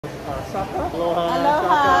Aloha.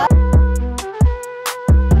 Aloha.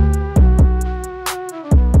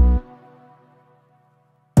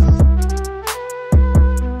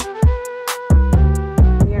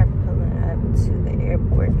 We are pulling up to the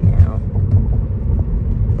airport now.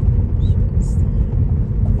 You can see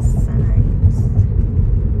the signs.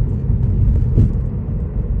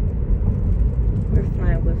 We're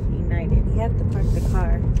flying with United. You have to park the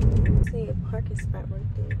car. See a parking spot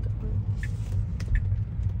right there at the front.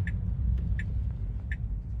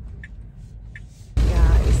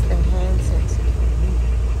 Yeah, it's the hand center.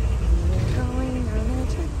 We're going on a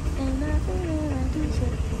trip and nothing in a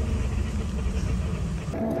t-shirt.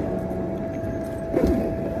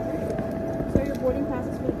 So your boarding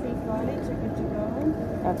passes for the pre-flight are good to go.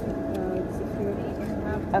 Okay. Security and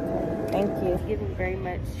have Okay, thank you. It's giving very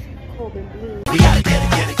much cold and blue. We gotta get it.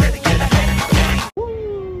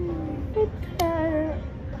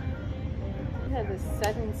 We have a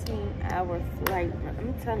 17-hour flight.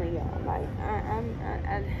 I'm telling y'all, like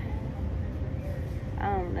I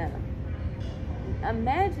don't know.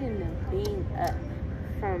 Imagine being up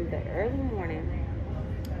from the early morning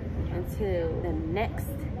until the next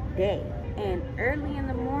day, and early in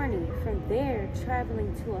the morning from there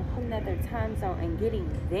traveling to a whole nother time zone and getting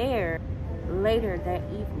there later that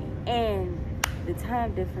evening, and the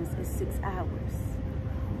time difference is 6 hours.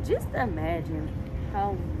 Just imagine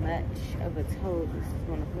how much of a toll this is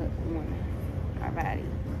going to put on our body.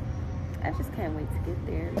 I just can't wait to get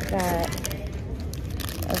there. Got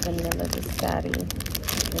a vanilla biscotti,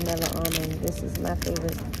 vanilla almond. This is my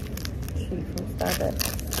favorite treat from Starbucks.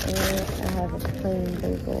 And I have a plain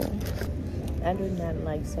bagel. I do not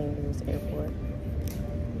like St. Louis Airport.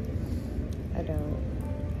 I don't.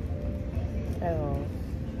 At all.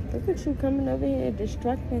 Look at you coming over here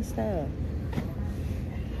destructing stuff.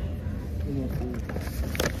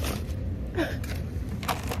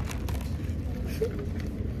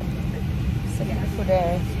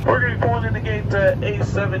 We're going to be pulling in the gate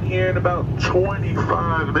A7 here in about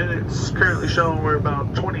 25 minutes. Currently showing we're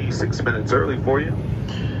about 26 minutes early for you.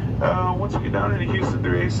 Once we get down into Houston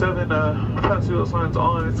through A7, pass through those lines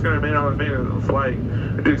on, it's going to remain on the main of the flight.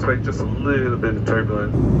 I do expect just a little bit of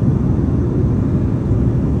turbulence.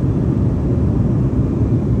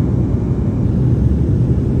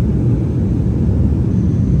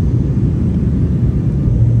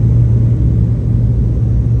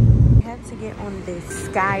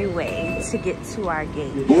 Skyway to get to our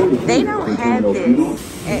gate. They don't have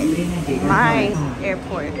this at my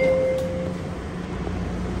airport. Do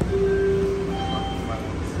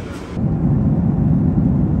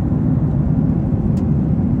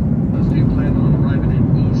you plan on arriving in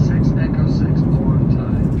E6 Echo 6 on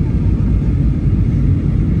time?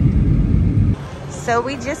 So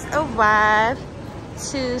we just arrived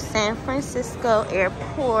to San Francisco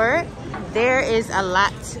Airport. There is a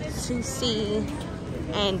lot to see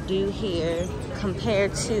and do here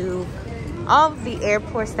compared to all of the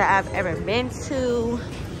airports that I've ever been to,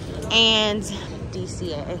 and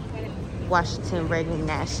DCA, Washington Reagan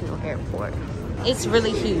National Airport. It's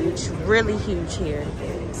really huge here.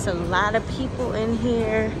 It's a lot of people in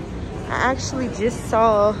here. I actually just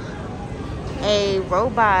saw a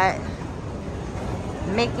robot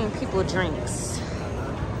making people drinks.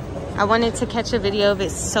 I wanted to catch a video of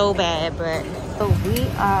it so bad, but so we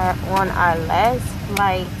are on our last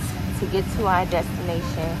flight to get to our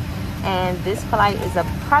destination, and this flight is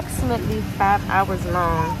approximately 5 hours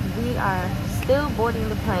long. We are still boarding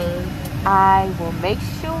the plane. I will make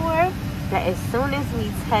sure that as soon as we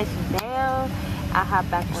touch down, I'll hop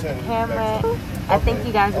back on the camera. I think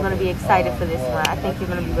you guys are going to be excited for this one. I think you're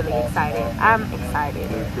going to be really excited. I'm excited.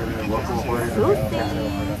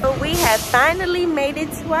 So we have finally made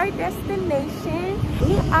it to our destination.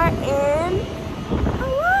 We are in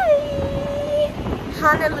Hawaii,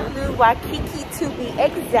 Honolulu, Waikiki to be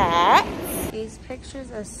exact. These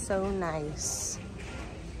pictures are so nice.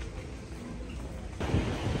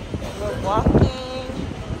 We're walking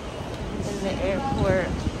in the airport.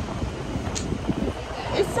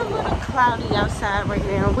 It's a little cloudy outside right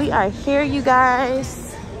now. We are here, you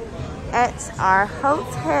guys, at our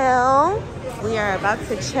hotel. We are about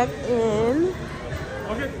to check in.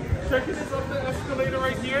 Okay, check-in is up the escalator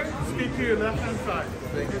right here. Speed to your left-hand side.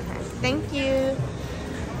 Okay, thank you.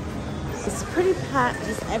 It's pretty hot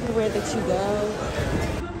just everywhere that you go.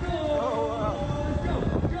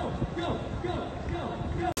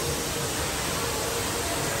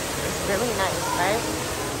 It's really nice, right?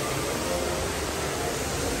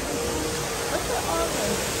 Look at all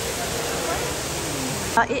this.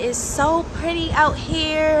 It is so pretty out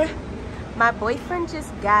here. My boyfriend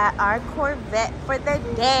just got our Corvette for the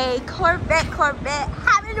day. Corvette,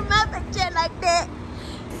 hopping him up that.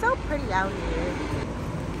 So pretty out here.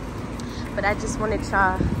 But I just wanted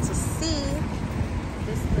y'all to see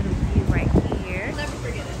this little view right here. I'll never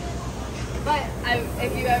forget it. But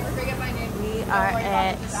if you ever forget my name, we are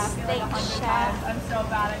at Steak Shack. I'm so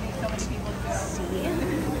bad. I need so many people to See,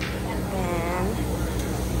 and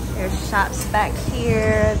there's shops back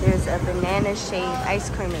here. There's a banana shade ice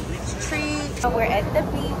cream and beach treat. So we're at the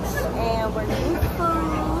beach and we're getting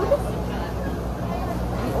food.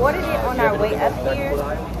 We ordered it on our way up here.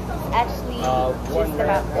 Actually, just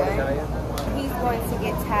about done. He's going to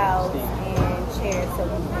get towels and chairs so we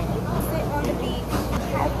can sit on the beach,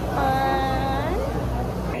 have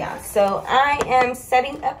fun. Yeah, so I am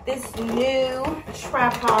setting up this new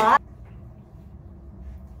tripod.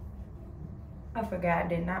 I forgot I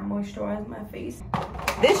did not moisturize my face.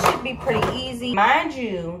 This should be pretty easy. Mind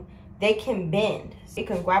you, they can bend. It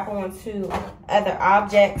can grapple onto other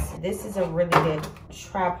objects. This is a really good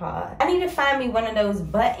tripod. I need to find me one of those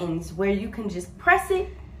buttons where you can just press it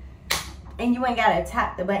and you ain't gotta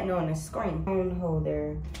tap the button on the screen. Phone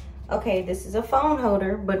holder. Okay, this is a phone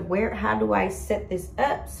holder, but how do I set this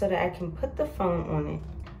up so that I can put the phone on it?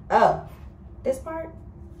 Oh, this part?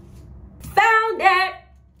 Found it!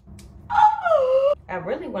 Oh! I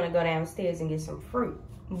really wanna go downstairs and get some fruit,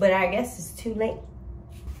 but I guess it's too late.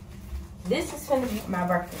 This is gonna be my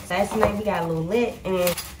breakfast. Last night we got a little lit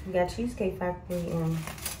and we got Cheesecake Factory and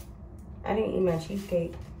I didn't eat my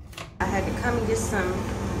cheesecake. I had to come and get some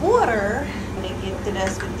water. They gifted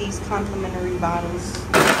us with these complimentary bottles.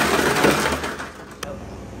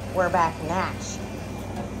 We're back in action.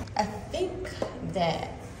 I think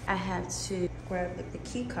that I have to grab the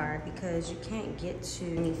key card because you can't get to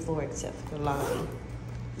any floor except for the lobby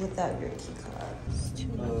without your key card. There's too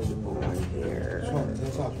many people in here.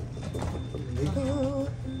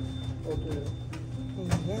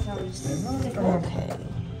 Okay.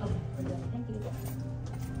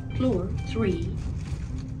 Floor 3.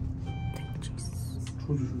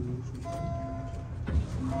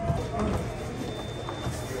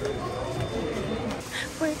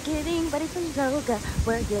 We're getting ready for yoga.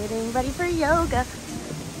 We're getting ready for yoga.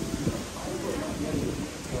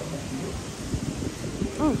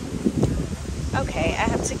 Okay, I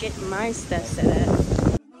have to get my stuff set up.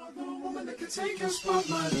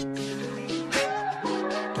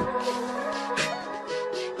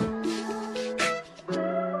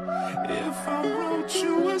 If I wrote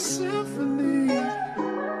you a symphony,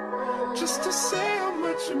 just to say how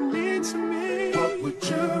much you mean to me, what would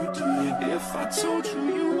you do? If I told you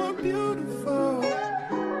you were beautiful,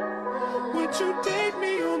 would you date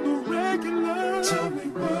me on the regular? Tell me,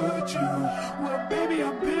 would you? Well, baby,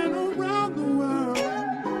 I've been around the world,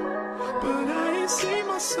 but I ain't seen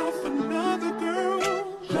myself another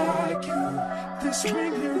girl like you. This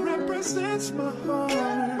ring here represents my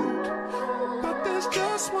heart, but there's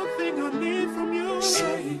just one thing I need from you.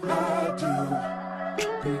 Say I do,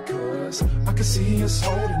 because I can see us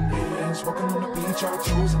holding hands, walking on the beach, our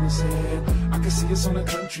toes in the sand. I can see us on the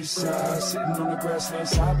countryside, sitting on the grassland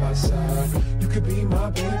side by side. You could be my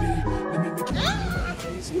baby, let me make you my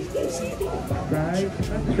crazy. Right,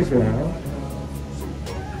 figure out.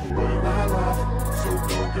 My life, so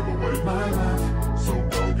don't give away my life, so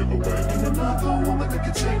don't give away. And another woman that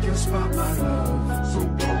can take your spot, my love, so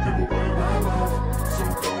don't give away my life, so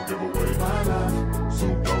don't give away my life, so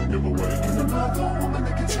don't give away. And another woman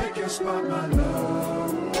that can take your spot, my love.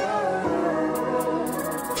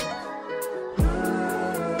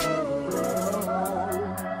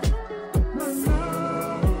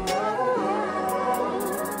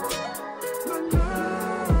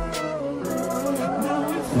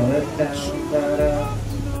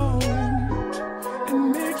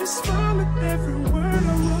 And make you smile at every word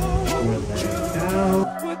I wrote.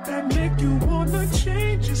 Would that make you wanna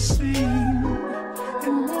change your scene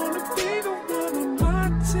and wanna be the one on my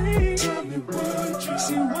team? Tell me, would you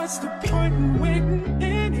see what's the point in waiting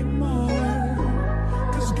anymore?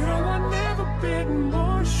 Cause girl, I've never been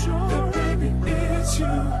more sure that baby it's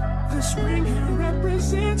you. This ring here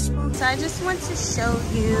represents my. So I just want to show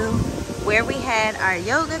you where we had our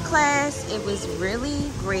yoga class. It was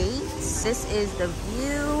really great. This is the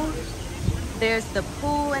view. There's the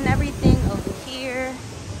pool and everything over here.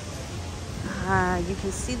 You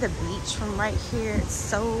can see the beach from right here. It's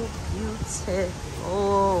so beautiful.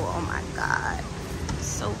 Oh my God,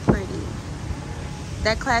 so pretty.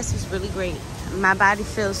 That class was really great. My body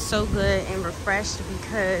feels so good and refreshed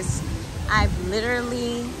because I've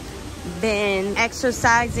literally been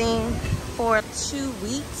exercising for 2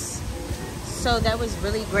 weeks. So that was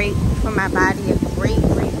really great for my body, a great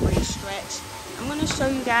stretch. I'm gonna show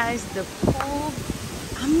you guys the pool.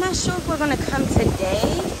 I'm not sure if we're gonna come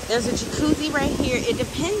today. There's a jacuzzi right here. It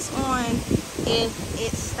depends on if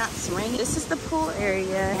it stops raining. This is the pool area.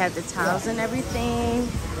 They have the towels and everything.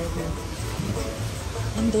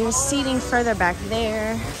 And there's seating further back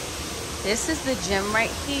there. This is the gym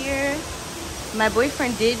right here. My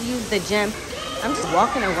boyfriend did use the gym. I'm just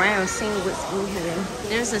walking around seeing what's in here.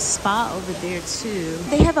 There's a spa over there too.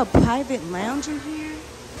 They have a private lounge in here.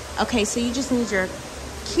 Okay, so you just need your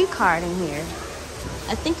key card in here.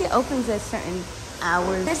 I think it opens at certain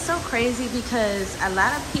hours. It's so crazy because a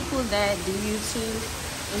lot of people that do YouTube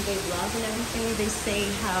and they vlog and everything, they say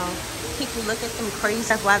how people look at them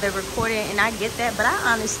crazy while they're recording, and I get that, but I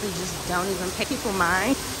honestly just don't even pay people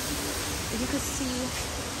mind. You can see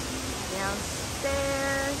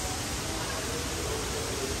downstairs.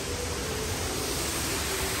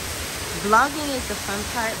 Vlogging is the fun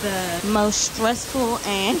part. The most stressful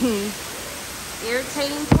and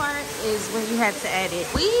irritating part is when you have to edit.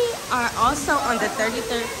 We are also on the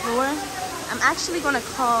 33rd floor. I'm actually gonna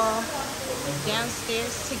call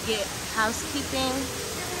downstairs to get housekeeping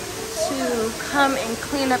to come and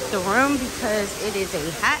clean up the room because it is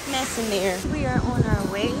a hot mess in there. We are on our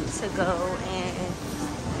way to go and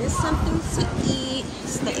there's something to eat.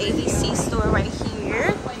 It's the ABC store right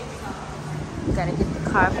here. Gotta get the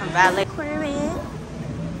car from valet. Corvette.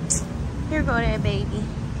 Here go that baby.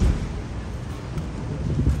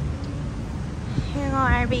 Here go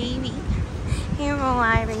our baby. Here go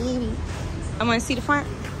our baby. I want to see the front.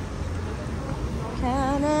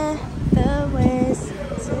 Counting the ways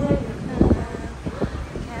to come.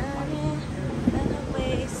 Counting the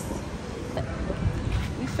ways.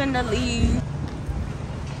 We finna leave.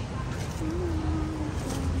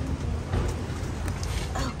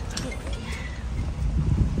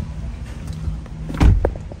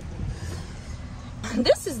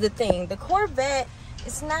 This is the thing, the Corvette,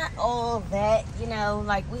 it's not all that, you know,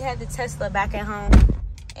 like we had the Tesla back at home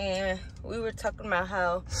and we were talking about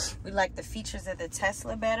how we like the features of the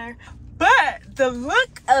Tesla better, but the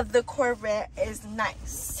look of the Corvette is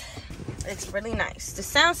nice. It's really nice. The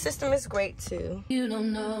sound system is great too. You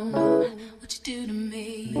don't know what you do to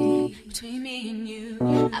me. Between me and you,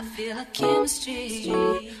 I feel a chemistry.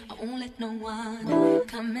 I won't let no one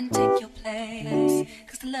come and take your place.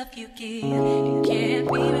 Cause the love you give, it can't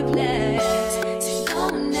be replaced. See, no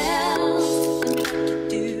one else can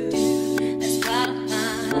do what you do. That's why I'm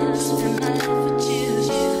mine. Spend my life with you.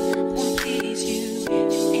 I wanna please you in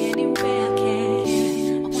any way I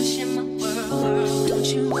can. I wanna share my world. Don't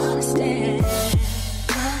you understand?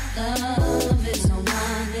 Love is a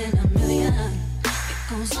one in a million. It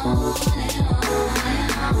goes on and on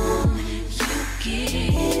and on. You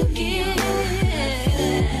give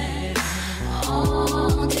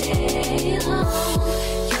all day long.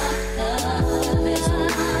 Your love is a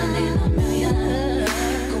one in a million.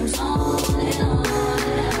 It goes on and on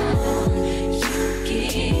and on. You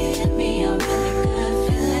give me a really good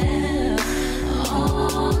feeling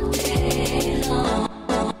all day long.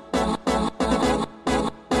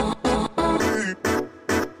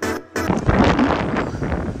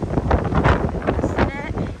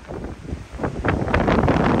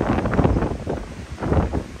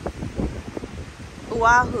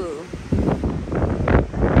 Wahoo.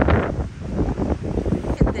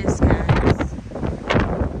 Look at this, guys.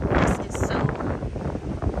 This is so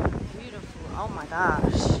beautiful. Oh my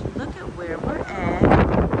gosh. Look at where we're at.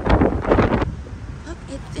 Look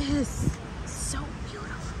at this. So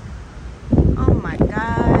beautiful. Oh my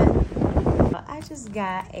God. I just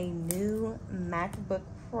got a new MacBook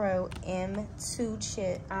Pro M2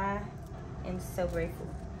 chip. I am so grateful.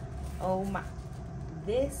 Oh my.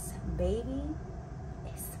 This baby.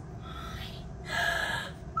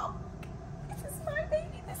 Oh, this is my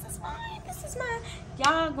baby. This is mine. This is mine.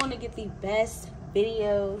 Y'all gonna get the best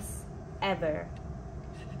videos ever.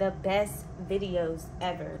 The best videos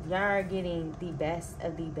ever. Y'all are getting the best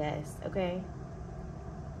of the best, okay?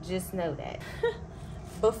 Just know that.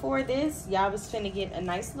 Before this, y'all was finna get a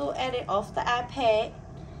nice little edit off the iPad.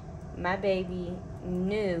 My baby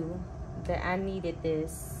knew that I needed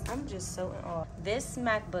this. I'm just so in awe. This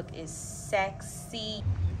MacBook is sexy.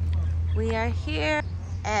 We are here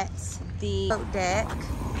at the boat deck.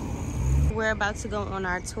 We're about to go on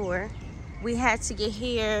our tour. We had to get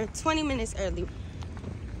here 20 minutes early.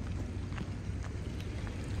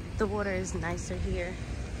 The water is nicer here.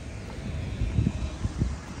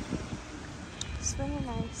 It's really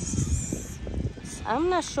nice. I'm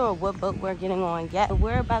not sure what boat we're getting on yet, but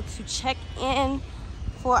we're about to check in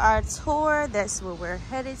for our tour. That's where we're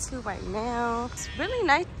headed to right now. It's really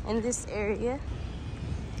nice in this area.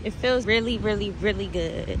 It feels really, really, really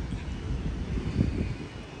good.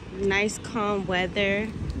 Nice calm weather.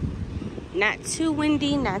 Not too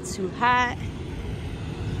windy, not too hot.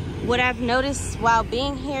 What I've noticed while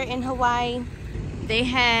being here in Hawaii, they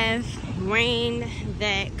have rain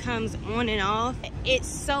that comes on and off. It's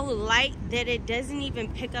so light that it doesn't even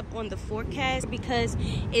pick up on the forecast because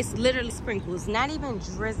it's literally sprinkles, not even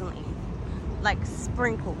drizzling, like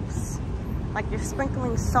sprinkles. Like you're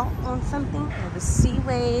sprinkling salt on something. The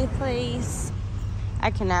Seaway place.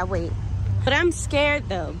 I cannot wait. But I'm scared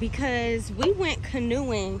though because we went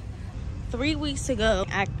canoeing 3 weeks ago.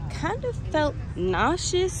 I kind of felt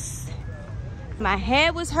nauseous. My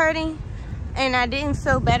head was hurting and I didn't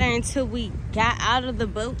feel better until we got out of the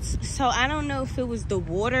boats. So I don't know if it was the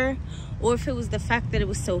water or if it was the fact that it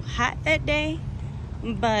was so hot that day,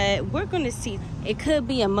 but we're gonna see. It could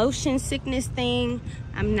be a motion sickness thing.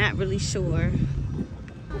 I'm not really sure.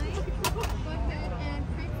 Go ahead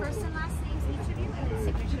and print first and last names, each of you, and then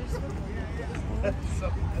signatures.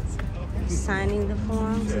 Signing the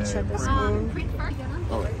forms and check us in. Print first.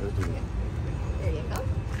 There you go.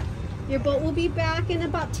 Your boat will be back in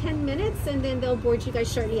about 10 minutes, and then they'll board you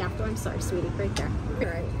guys shortly after. I'm sorry, sweetie, right there. All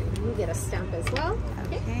right, you get a stamp as well.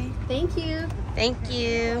 Okay. Thank you. Thank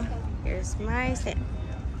you. Here's my stamp.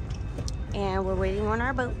 And we're waiting on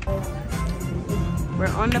our boat. We're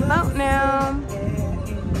on the boat now.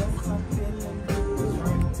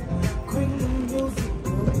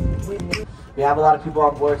 We have a lot of people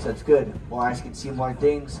on board, so it's good. More eyes can see more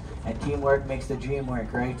things, and teamwork makes the dream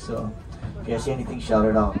work, right? So if you guys see anything, shout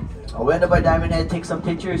it out. We'll end up by Diamond Head, take some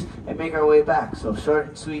pictures, and make our way back. So short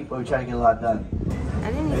and sweet, but we try to get a lot done.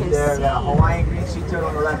 I didn't Right even there, see. got a Hawaiian green sea turtle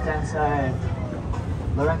on the left-hand side.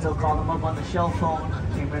 Lorenzo called them up on the shell phone.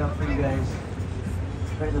 Came right up for you guys.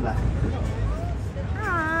 Right in the back.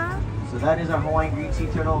 Aww. So that is our Hawaiian green sea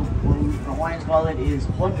turtle. What we Hawaiians call it is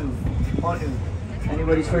honu. Honu.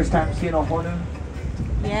 Anybody's first time seeing a honu?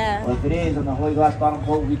 Yeah. Well, if it is, on the Hawaii Glass Bottom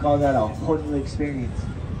boat, we call that a honu experience.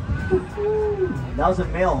 That was a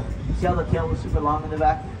male. You see how the tail was super long in the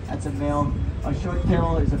back? That's a male. A short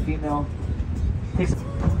tail is a female. Did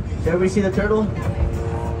everybody see the turtle?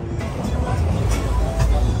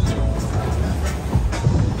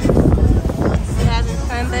 You having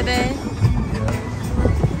fun, baby?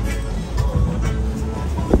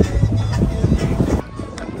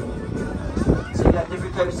 So you got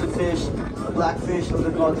different types of fish. The blackfish, those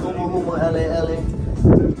are called homo homo LA.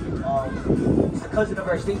 It's the cousin of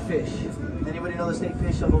our snakefish. Anybody know the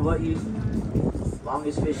snakefish of Hawaii?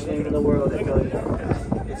 Longest fish name in the world, I tell you.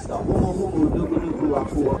 It's the homo homo nuku nuku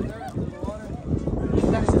apua. You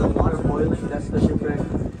can see the water boiling. That's the shipwreck.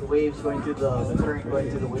 The waves going through the current going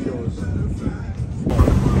through the windows.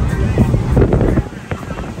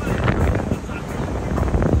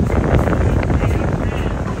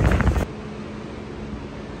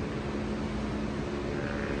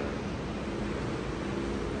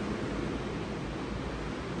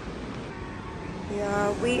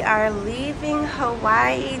 Y'all, we are leaving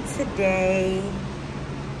Hawaii today.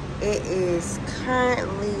 It is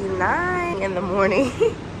currently 9 in the morning.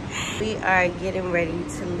 We are getting ready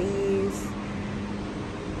to leave.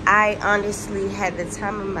 I honestly had the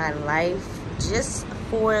time of my life just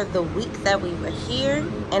for the week that we were here,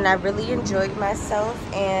 and I really enjoyed myself.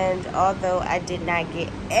 And although I did not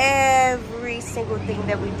get every single thing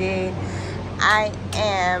that we did, I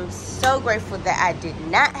am so grateful that I did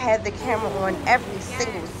not have the camera on every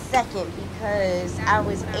single second, because I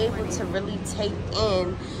was able to really take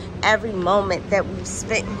in every moment that we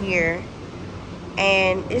spent here.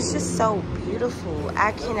 And it's just so beautiful.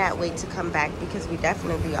 I cannot wait to come back, because we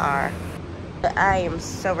definitely are. But I am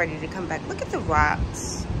so ready to come back. Look at the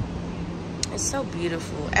rocks. It's so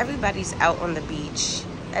beautiful. Everybody's out on the beach.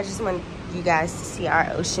 I just want you guys to see our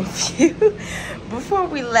ocean view before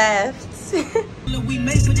we left. We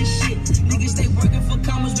made for this shit. Niggas stay working for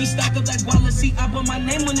commas. We stack up like Wallace. I put my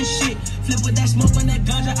name on this shit. Flip with that smoke on that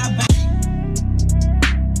ganja. I